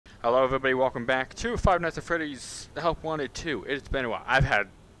Hello everybody, welcome back to Five Nights at Freddy's Help Wanted 2. It's been a while. I've had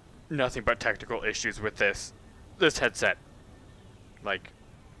nothing but technical issues with this headset. Like,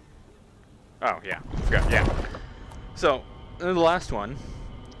 oh yeah, forgot, yeah. So, in the last one,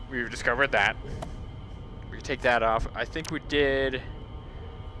 we've discovered that. We can take that off. I think we did,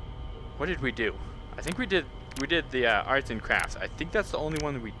 what did we do? I think we did the arts and crafts. I think that's the only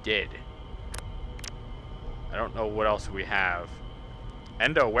one that we did. I don't know what else we have.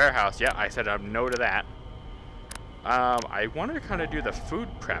 Endo warehouse, yeah, I said no to that. I wanted to kind of do the food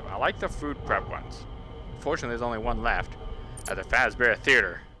prep. I like the food prep ones. Fortunately, there's only one left at the Fazbear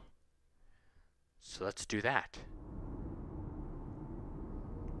Theater. So let's do that.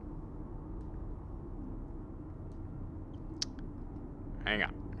 Hang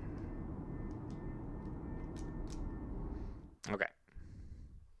on. Okay.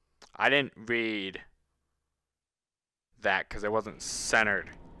 I didn't read that because it wasn't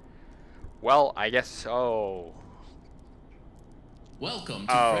centered. Well, I guess so. Welcome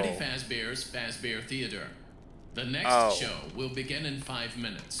to Freddy Fazbear's Fazbear Theater. The next show will begin in 5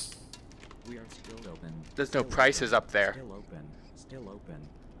 minutes. We are still open. There's no prices up there. Still open. Still open.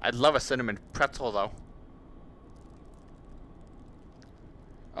 I'd love a cinnamon pretzel though.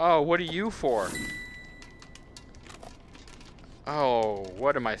 Oh, what are you for? Oh,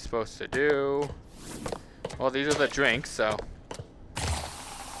 what am I supposed to do? Well, these are the drinks, so.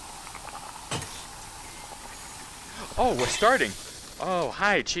 Oh, we're starting. Oh,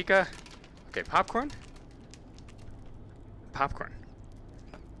 hi, Chica. Okay, popcorn? Popcorn.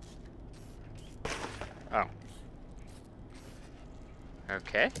 Oh.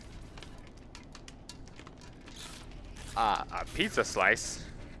 Okay. A pizza slice.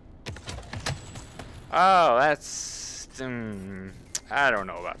 Oh, that's... I don't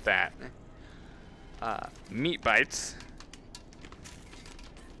know about that. Meat bites.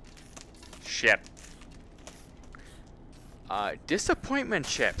 Shit. Disappointment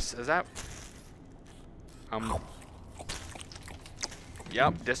chips. Is that...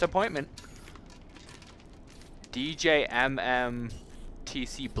 Yep, disappointment. DJMMTC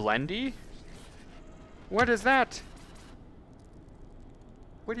Blendy? What is that?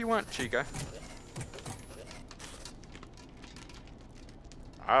 What do you want, Chica?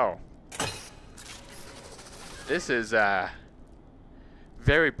 Oh. This is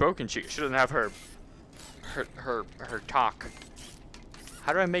very broken. She doesn't have her talk.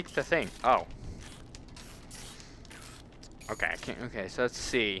 How do I make the thing? Oh. Okay, I can't. Okay, so let's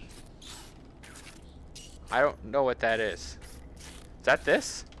see. I don't know what that is. Is that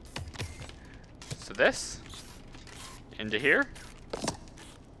this? So this into here.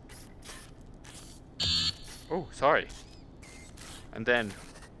 Oh, sorry. And then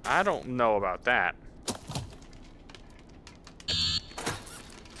I don't know about that.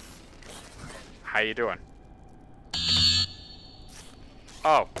 How you doing?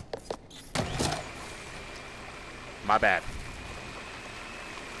 Oh. My bad.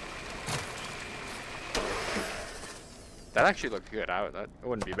 That actually looked good. That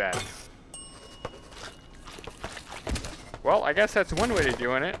wouldn't be bad. Well, I guess that's one way of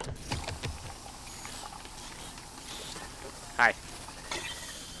doing it. Hi.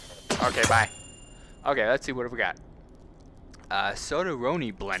 Okay, bye. Okay, let's see what have we got.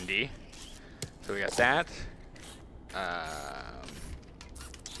 Soda-roni blendy. So we got that.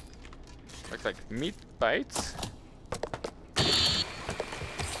 Looks like meat bites. Get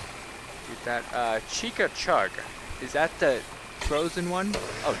that Chica Chug. Is that the frozen one?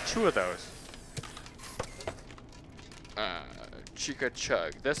 Oh, two of those. Chica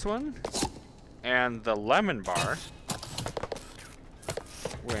Chug. This one. And the lemon bar.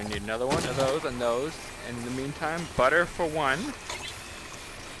 We're gonna need another one of those and those. In the meantime, butter for one.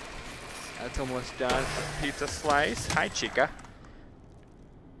 That's almost done. Pizza slice. Hi, Chica.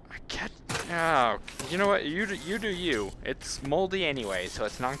 I can't. Oh, you know what? You do you. It's moldy anyway, so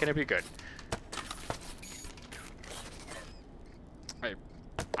it's not gonna be good.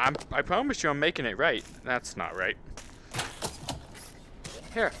 I promise you, I'm making it right. That's not right.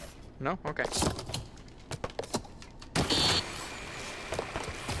 Here. No? Okay.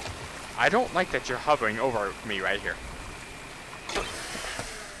 I don't like that you're hovering over me right here.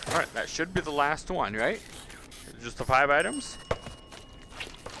 Alright, that should be the last one, right? Just the 5 items?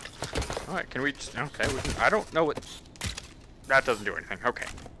 Alright, can we just... Okay, I don't know what... That doesn't do anything. Okay.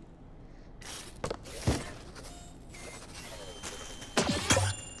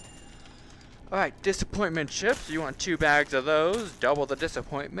 Alright, disappointment chips. You want 2 bags of those. Double the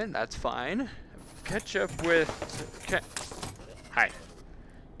disappointment. That's fine. Ketchup with... Hi.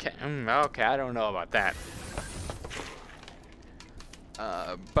 Okay, I don't know about that.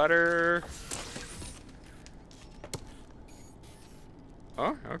 Butter.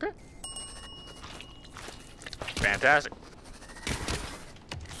 Oh, okay. Fantastic.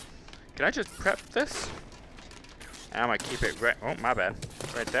 Can I just prep this? I'm gonna keep it right. Oh, my bad.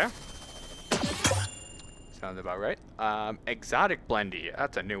 Right there. Sounds about right. Exotic blendy.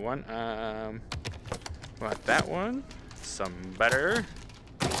 That's a new one. Want that one? Some butter.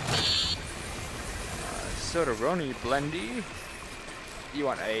 Sodaroni blendy. You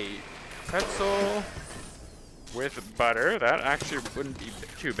want a pretzel with butter. That actually wouldn't be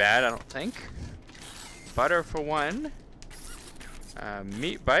too bad, I don't think. Butter for one.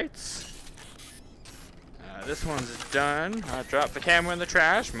 Meat bites. This one's done. I dropped the camera in the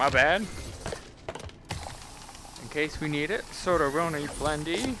trash. My bad. In case we need it. Sodaroni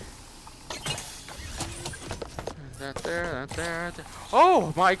blendy. That there, that there, that there.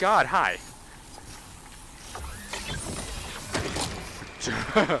 Oh my god, hi.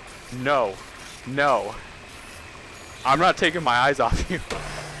 No. No. I'm not taking my eyes off you.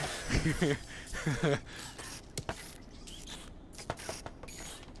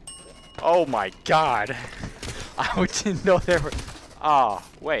 Oh my god. I didn't know there were... Oh,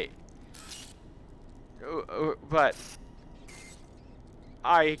 wait. But...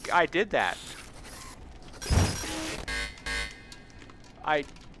 I did that.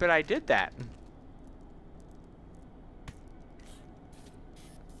 But I did that.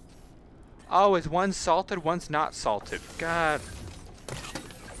 Oh, is one salted, one's not salted. God.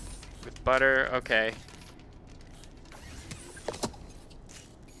 With butter, okay.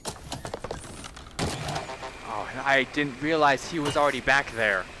 Oh, and I didn't realize he was already back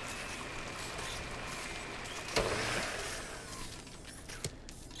there.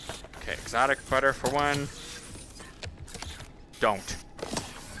 Okay, exotic butter for one. Don't.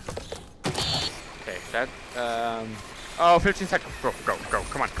 Okay, that, oh, 15 seconds. Go, go, go.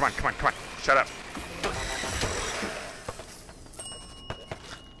 Come on, come on, come on, come on. Shut up.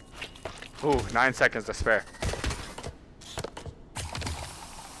 Ooh, 9 seconds to spare.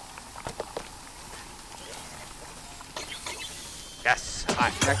 Yes.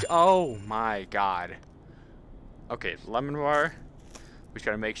 Oh my god. Okay, lemon bar. We just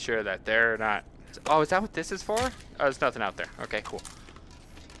gotta make sure that they're not... Oh, is that what this is for? Oh, there's nothing out there. Okay, cool.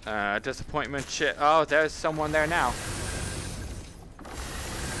 Disappointment shit. Oh, there's someone there now.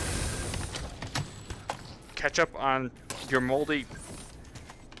 Ketchup on your moldy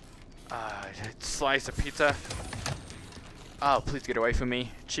slice of pizza. Oh, please get away from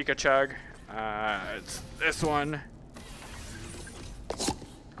me. Chica Chug. It's this one.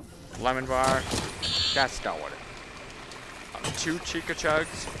 Lemon bar. That's not what it. 2 Chica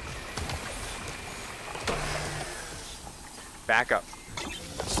Chugs. Back up.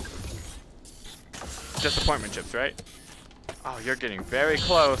 Disappointment chips, right? Oh, you're getting very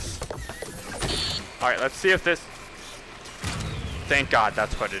close. Alright, let's see if this... Thank God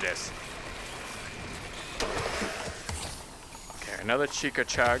that's what it is. Okay, another Chica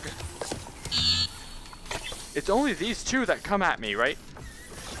Chug. It's only these 2 that come at me, right?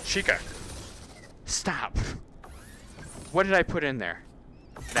 Chica. Stop. What did I put in there?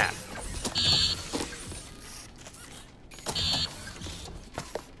 That.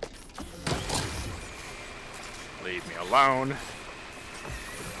 Leave me alone.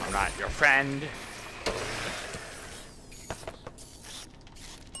 I'm not your friend.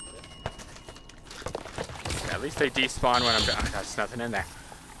 Okay, at least they despawn when I'm done. Oh, there's nothing in there.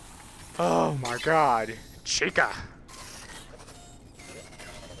 Oh my god. Chica.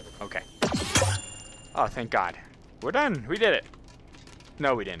 Okay. Oh, thank God. We're done. We did it.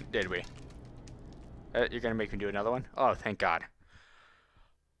 No, we didn't, did we? You're gonna make me do another one? Oh, thank God.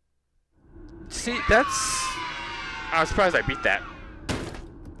 See, that's... I was surprised I beat that.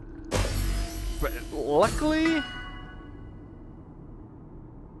 But luckily...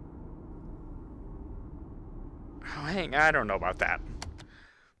 Oh, hang, I don't know about that.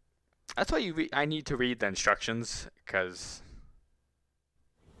 That's why I need to read the instructions, because...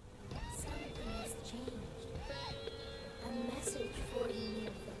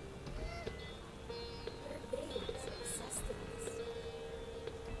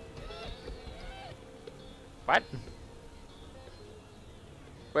 What?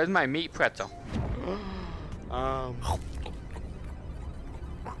 Where's my meat pretzel? Is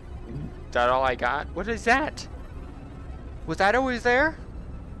that all I got? What is that? Was that always there?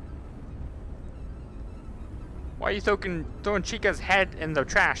 Why are you throwing Chica's head in the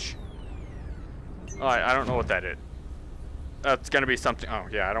trash? Oh, I don't know what that is. That's gonna be something. Oh,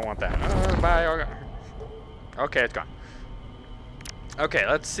 yeah, I don't want that. Bye. Okay, it's gone. Okay,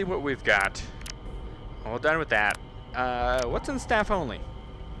 let's see what we've got. All done with that. What's in staff only?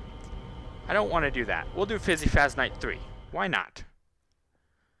 I don't want to do that. We'll do Fizzy Faz Night 3. Why not?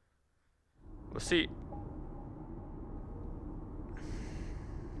 We'll see.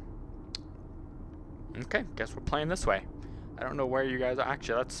 Okay, guess we're playing this way. I don't know where you guys are.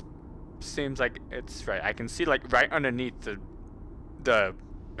 Actually, that seems like it's right. I can see like right underneath the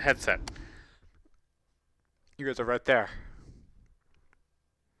headset. You guys are right there.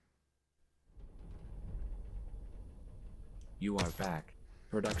 You are back.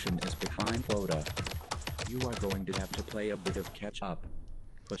 Production is behind quota. You are going to have to play a bit of catch up.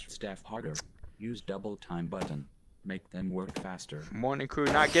 Push staff harder. Use double time button. Make them work faster. Morning crew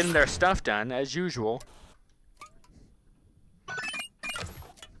not getting their stuff done as usual.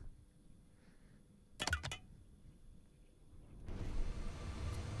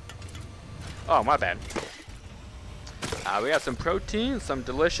 Oh, my bad. We got some protein, some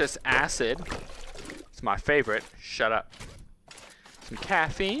delicious acid. It's my favorite. Shut up. Some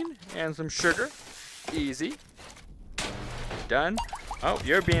caffeine and some sugar. Easy. Done. Oh,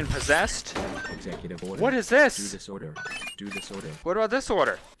 you're being possessed. Executive order. What is this? Do this order. Do this order. What about this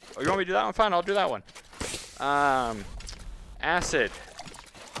order? Oh, you want me to do that one? Fine, I'll do that one. Acid.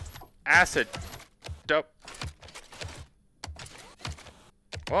 Acid. Dope.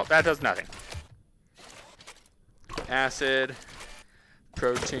 Well, that does nothing. Acid.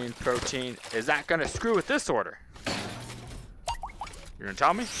 Protein, protein. Is that gonna screw with this order? You're gonna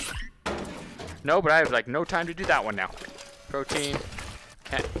tell me? No, but I have like no time to do that one now. Protein.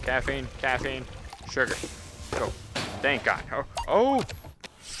 Caffeine, caffeine, sugar. Go. Thank God. Oh,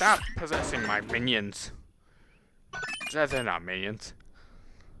 stop possessing my minions. They're not minions.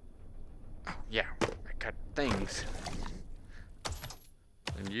 Oh, yeah, I got things.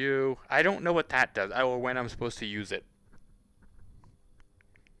 And you, I don't know what that does, or when I'm supposed to use it.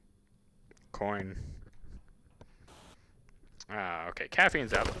 Coin. Okay,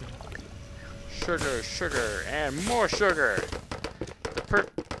 caffeine's up. Sugar, sugar, and more sugar.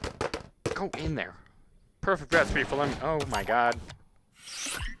 Go in there. Perfect recipe for lemon. Oh my God.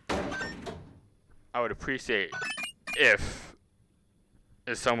 I would appreciate if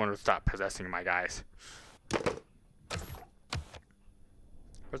someone would stop possessing my guys.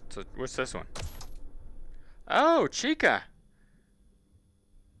 What's this one? Oh, Chica.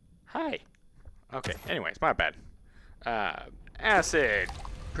 Hi. Okay. Anyways, my bad. Acid,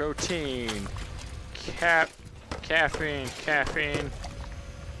 protein, caffeine,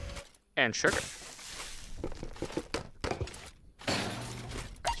 and sugar.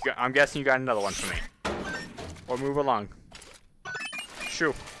 I'm guessing you got another one for me. Or move along.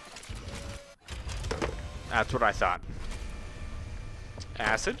 Shoo. That's what I thought.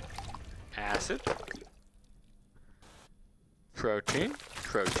 Acid. Acid. Protein.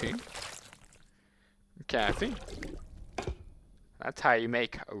 Protein. Caffeine. That's how you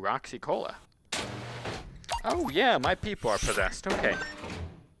make a Roxy Cola. Oh yeah, my people are possessed. Okay.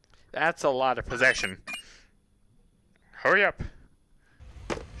 That's a lot of possession. Hurry up.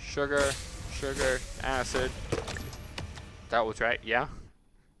 Sugar, sugar, acid. That was right, yeah?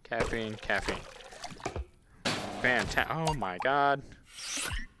 Caffeine, caffeine. Fantastic. Oh my God.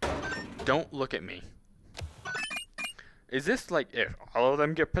 Don't look at me. Is this like if all of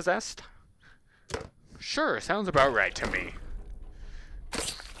them get possessed? Sure, sounds about right to me.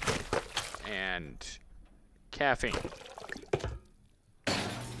 And caffeine.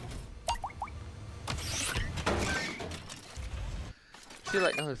 See,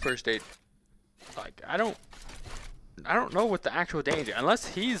 like on the first date, like I don't know what the actual danger, unless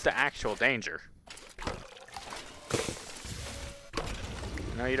he's the actual danger.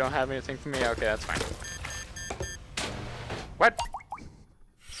 No, you don't have anything for me? Okay, that's fine. What?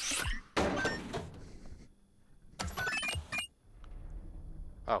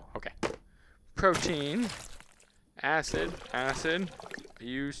 Oh, okay. Protein. Acid. Acid.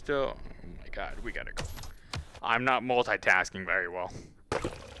 You still... Oh my God, we gotta go. I'm not multitasking very well.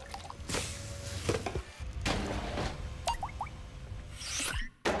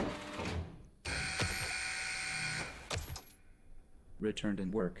 Returned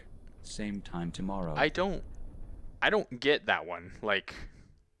and work. Same time tomorrow. I don't get that one. Like,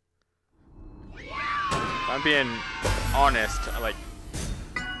 if I'm being honest, like,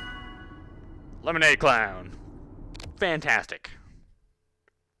 Lemonade Clown. Fantastic.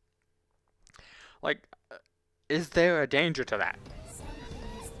 Like, is there a danger to that?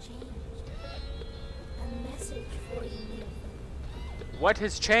 What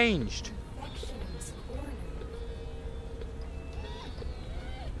has changed?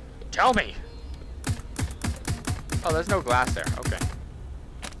 Tell me! Oh, there's no glass there. Okay.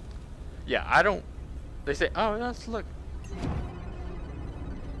 Yeah, I don't They say, oh, let's look.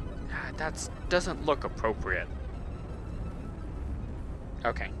 That doesn't look appropriate.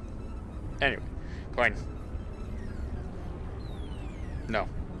 Okay. Anyway, coin. No.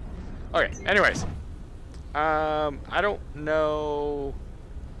 Okay, anyways. I don't know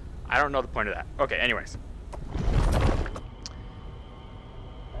the point of that. Okay, anyways.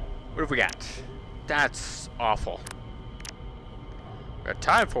 What have we got? That's awful. We got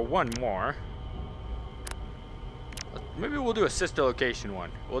time for one more. Maybe we'll do a sister location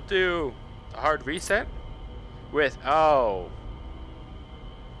one. We'll do a hard reset with, oh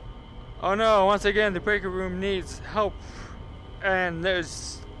no, once again the breaker room needs help and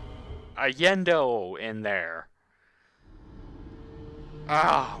there's a Yendo in there.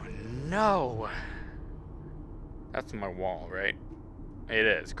 Oh no. That's my wall, right? It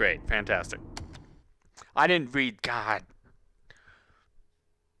is. Great. Fantastic. I didn't read. God.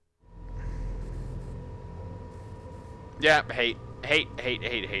 Yeah, hate.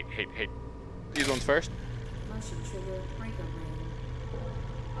 These ones first. Motion trigger breaker ring.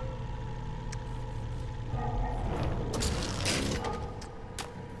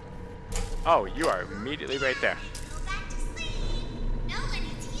 Oh, you are immediately right there. Go back to sleep. No one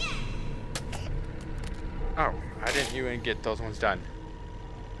is here. Oh, I didn't even get those ones done.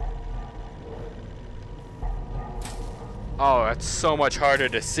 Oh, that's so much harder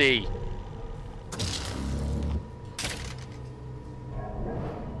to see.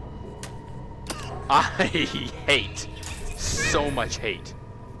 I hate. So much hate.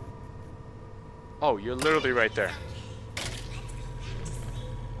 Oh, you're literally right there.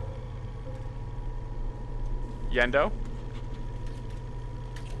 Yendo?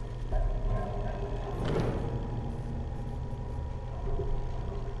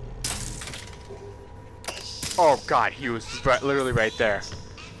 Oh god, he was literally right there.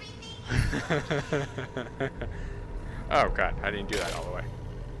 Oh god, I didn't do that all the way.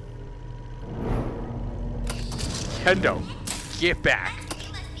 Yendo, get back.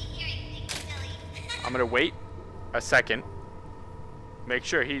 I'm gonna wait a second. Make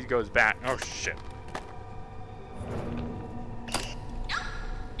sure he goes back. Oh shit.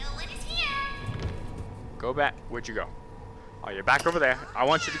 Go back. Where'd you go? Oh, you're back over there. I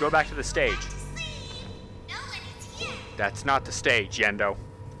want you to go back to the stage. That's not the stage, Yendo.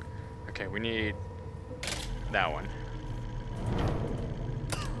 Okay, we need that one.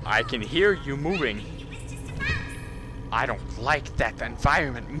 I can hear you moving. I don't like that the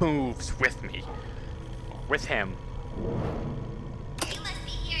environment moves with me. With him. You must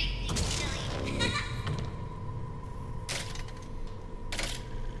be hearing things, silly.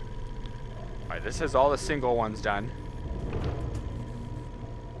 Alright, this is all the single ones done.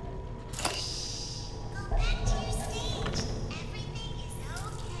 Go back to your stage. Everything is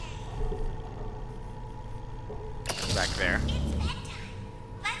okay. Back there. It's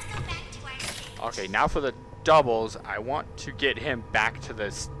bedtime. Let's go back to our stage. Okay, now for the doubles. I want to get him back to the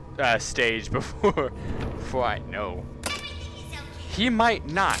stage before I know. Everything is okay. He might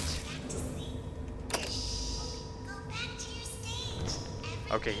not. Go back to your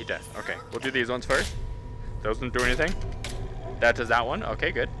stage. Okay, he does. Okay, we'll do these ones first. Those don't do anything. That does that one.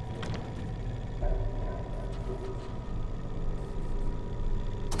 Okay, good.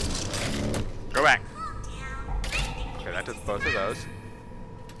 Go back. Calm down. Okay, that does both of those.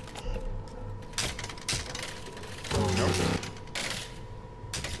 Nope.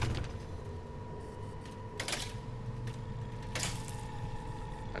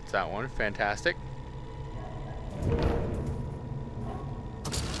 That's that one. Fantastic.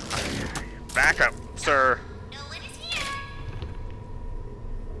 Back up, sir. No one is here.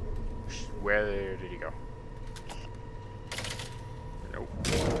 Where did he go? Nope.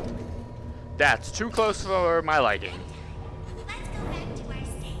 That's too close for my liking. Let's go back to our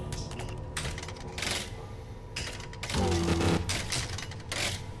stage.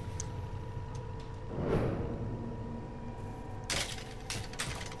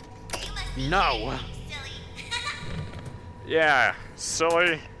 You must be No. hearing things, silly. Yeah,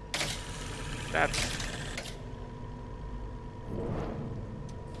 silly. That's...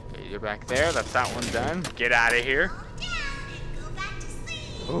 Okay, you're back there. That's that one done. Get out of here. Calm down and go back to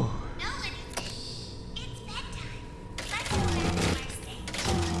sleep. Ooh. No one is here. It's bedtime. Let's go back to our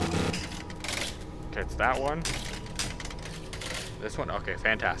stage. Okay, it's that one. This one. Okay,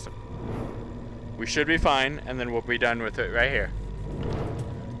 fantastic. We should be fine, and then we'll be done with it right here.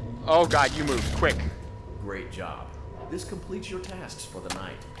 Oh god, you moved quick. Great job. This completes your tasks for the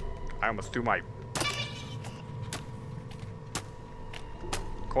night. I almost threw my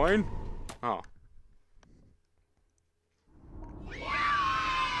coin. Oh.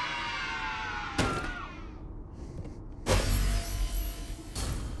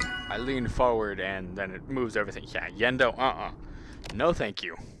 I lean forward and then it moves everything. Yeah, Yendo, no thank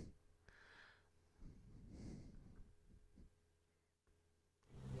you.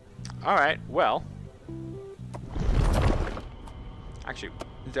 Alright, well. Actually,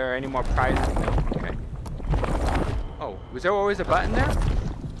 is there any more prizes? No, okay. Oh, was there always a button there?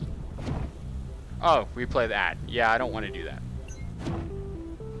 Oh, replay that. Yeah, I don't want to do that.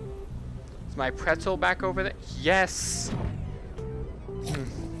 Is my pretzel back over there? Yes!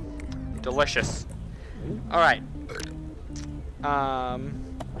 Delicious. Alright.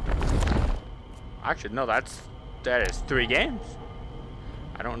 Actually, no, that is 3 games.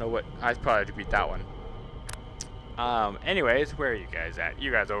 I don't know what, I probably have to beat that one. Anyways, where are you guys at? You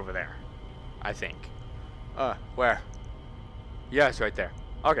guys over there, I think. Where? Yes, right there.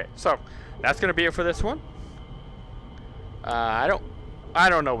 Okay, so that's gonna be it for this one. I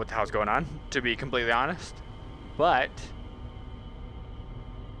don't know what the hell's going on, to be completely honest. But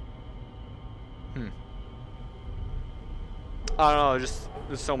I don't know, just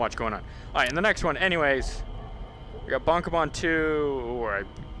there's so much going on. Alright, in the next one, anyways, we got Bonkabon 2, or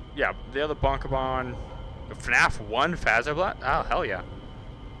yeah, the other Bonkabon. FNAF 1 Phasablat? Oh, hell yeah.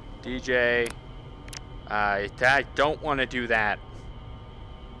 DJ. I don't want to do that.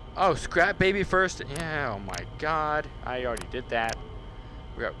 Oh, Scrap Baby first. Yeah, oh my god. I already did that.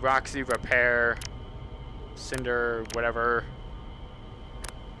 We got Roxy, Repair, Cinder, whatever.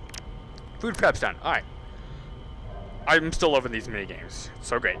 Food prep's done. Alright. I'm still loving these minigames.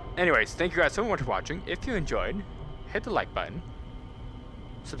 So great. Anyways, thank you guys so much for watching. If you enjoyed, hit the like button.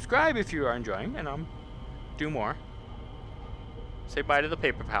 Subscribe if you are enjoying, and do more. Say bye to the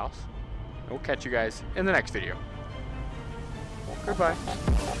paper pals. We'll catch you guys in the next video. Goodbye.